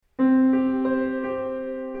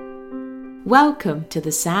Welcome to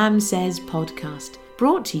the Sam Says podcast,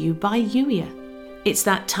 brought to you by Youier. It's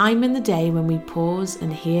that time in the day when we pause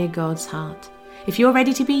and hear God's heart. If you're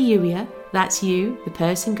ready to be Youier, that's you, the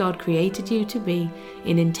person God created you to be,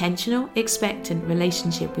 in intentional, expectant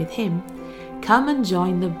relationship with Him, come and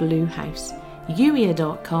join the Blue House,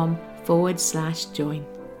 youier.com/join.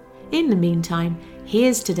 In the meantime,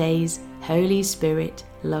 here's today's Holy Spirit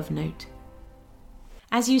love note.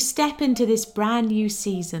 As you step into this brand new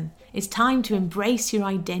season, it's time to embrace your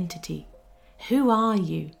identity. Who are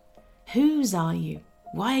you? Whose are you?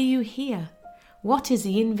 Why are you here? What is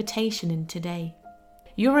the invitation in today?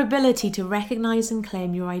 Your ability to recognize and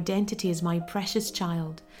claim your identity as my precious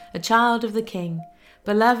child, a child of the King,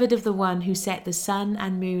 beloved of the one who set the sun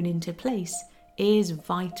and moon into place, is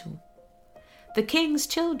vital. The King's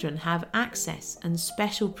children have access and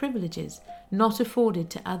special privileges not afforded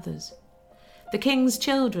to others. The King's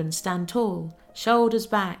children stand tall, shoulders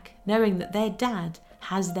back, knowing that their dad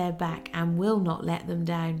has their back and will not let them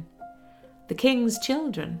down. The King's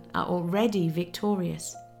children are already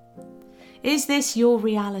victorious. Is this your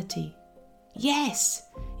reality? Yes,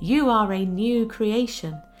 you are a new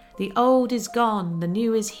creation. The old is gone, the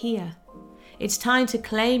new is here. It's time to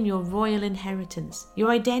claim your royal inheritance, your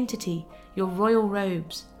identity, your royal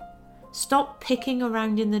robes. Stop picking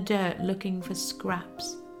around in the dirt looking for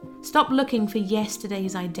scraps. Stop looking for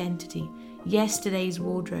yesterday's identity, yesterday's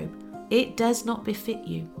wardrobe. It does not befit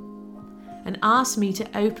you. And ask me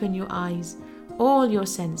to open your eyes, all your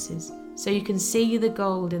senses, so you can see the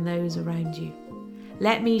gold in those around you.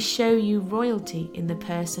 Let me show you royalty in the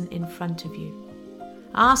person in front of you.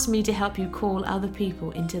 Ask me to help you call other people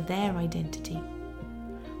into their identity.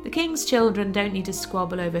 The King's children don't need to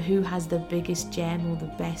squabble over who has the biggest gem or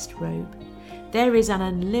the best robe. There is an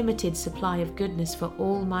unlimited supply of goodness for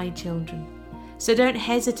all my children. So don't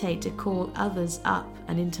hesitate to call others up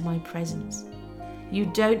and into my presence. You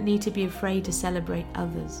don't need to be afraid to celebrate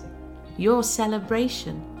others. Your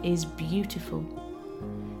celebration is beautiful.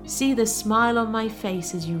 See the smile on my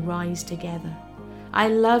face as you rise together. I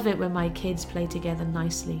love it when my kids play together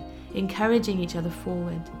nicely, encouraging each other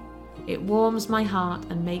forward. It warms my heart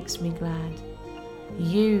and makes me glad.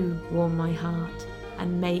 You warm my heart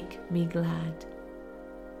and make me glad.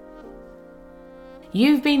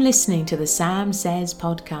 You've been listening to the Sam Says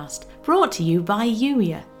podcast, brought to you by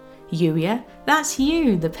Youier. Youier, that's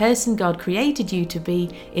you, the person God created you to be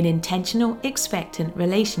in intentional, expectant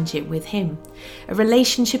relationship with Him. A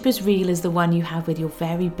relationship as real as the one you have with your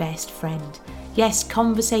very best friend. Yes,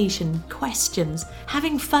 conversation, questions,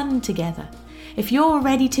 having fun together. If you're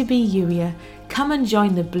ready to be Youier, come and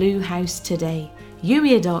join the Blue House today.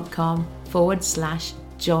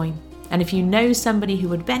 Youier.com/join. And if you know somebody who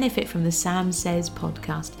would benefit from the Sam Says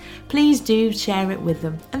podcast, please do share it with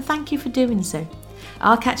them, and thank you for doing so.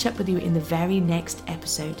 I'll catch up with you in the very next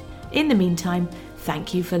episode. In the meantime,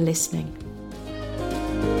 thank you for listening.